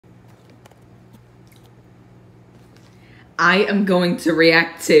I am going to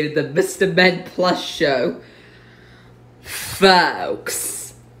react to the Mr. Med Plush show,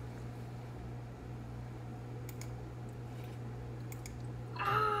 folks.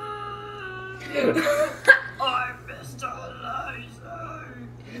 I'm Mr. Lazy.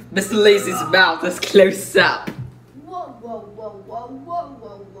 Mr. Lazy's mouth is close up. Whoa, whoa, whoa, whoa, whoa,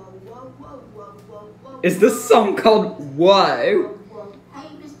 whoa, whoa, whoa, whoa, whoa, whoa. Is this song called Whoa? Hey,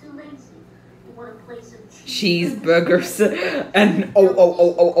 Mr. Lazy, you want to play some Cheeseburgers and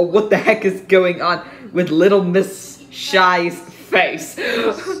oh, what the heck is going on with Little Miss Shy's face?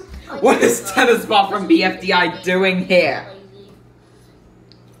 What is Tennis Ball from BFDI doing here?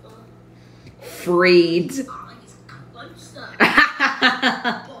 Freed.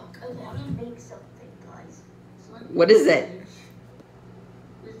 What is it?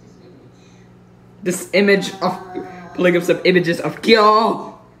 This image of pulling up some images of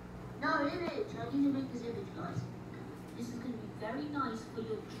Kyo. No, image. I need to make this image, guys. This is going to be very nice for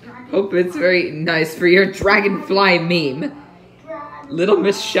your dragon. Hope it's very nice for your dragonfly meme. Little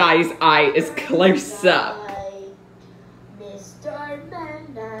Miss Shy's eye is close up. Mr.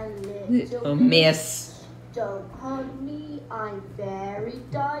 Man and Little Oh, miss. Don't hug me, I'm very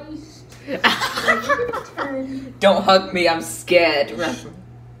diced. Don't hug me, I'm scared.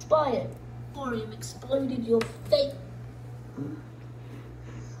 Fire. Thorium exploded your face.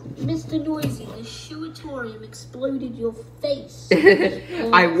 Mr. Noisy, the Shuatorium exploded your face.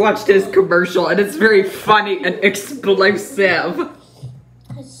 I watched his commercial and it's very funny and explosive.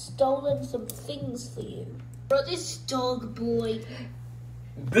 Has stolen some things for you. Bro, this dog boy.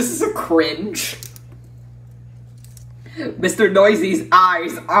 This is a cringe. Mr. Noisy's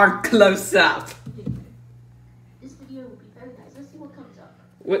eyes are close up. This video will be very nice. Let's see what comes up.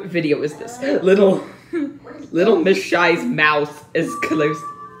 What video is this? Little Miss Shy's mouth is close.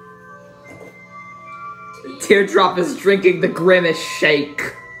 Teardrop is drinking the Grimace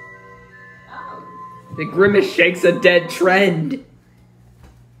Shake. The Grimace Shake's a dead trend.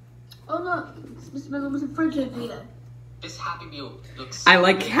 Oh no, Mr. Miller was a fridge video. This Happy Meal looks... I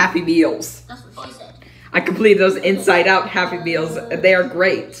like Happy Meals. That's what she said. I completed those Inside Out Happy Meals, and they are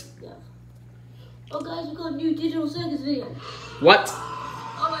great. Yeah. Oh guys, we got a new digital circus video. What?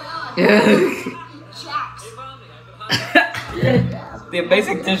 Oh my god. Jax. The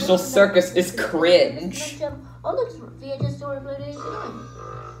Amazing Digital Circus is cringe. Oh look, VHS story uploaded.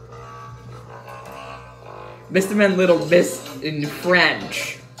 Mr. Man Little Miss in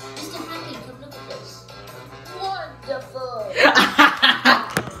French. Mr. Happy, come look at this.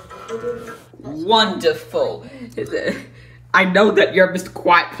 Wonderful. Wonderful. I know that your Mr.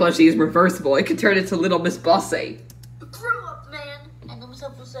 Quiet plushie is reversible. It can turn into Little Miss Bossy. Grow up, man. And Miss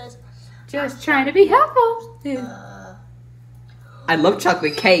Helpful says, Just trying to be helpful. I love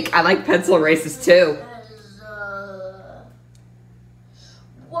chocolate cake. I like pencil erasers too.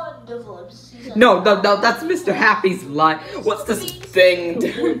 Wonderful. No, that's Mr. Happy's line. What's this thing?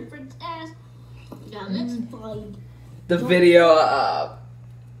 Now let's find The video,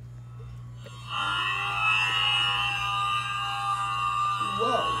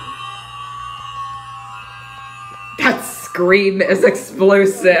 Whoa. That scream is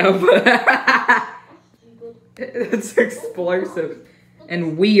explosive. It's explosive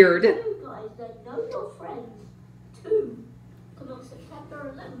and weird. You guys that know your friends too. Come on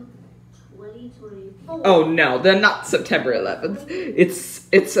September 11th, 2024. Oh no, they're not September 11th.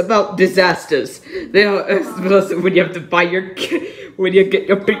 It's about disasters. They are when you have to buy when you get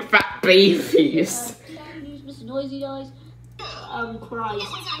your big fat babies. Mr. Noisy Eyes. Cries.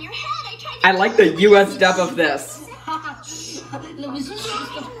 I like the US dub of this. Let me see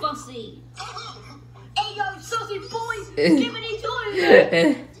Mr. Fussy. Hey yo, saucy boys, give me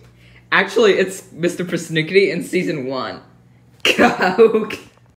toys. Actually, it's Mr. Persnickety in season 1. Coke.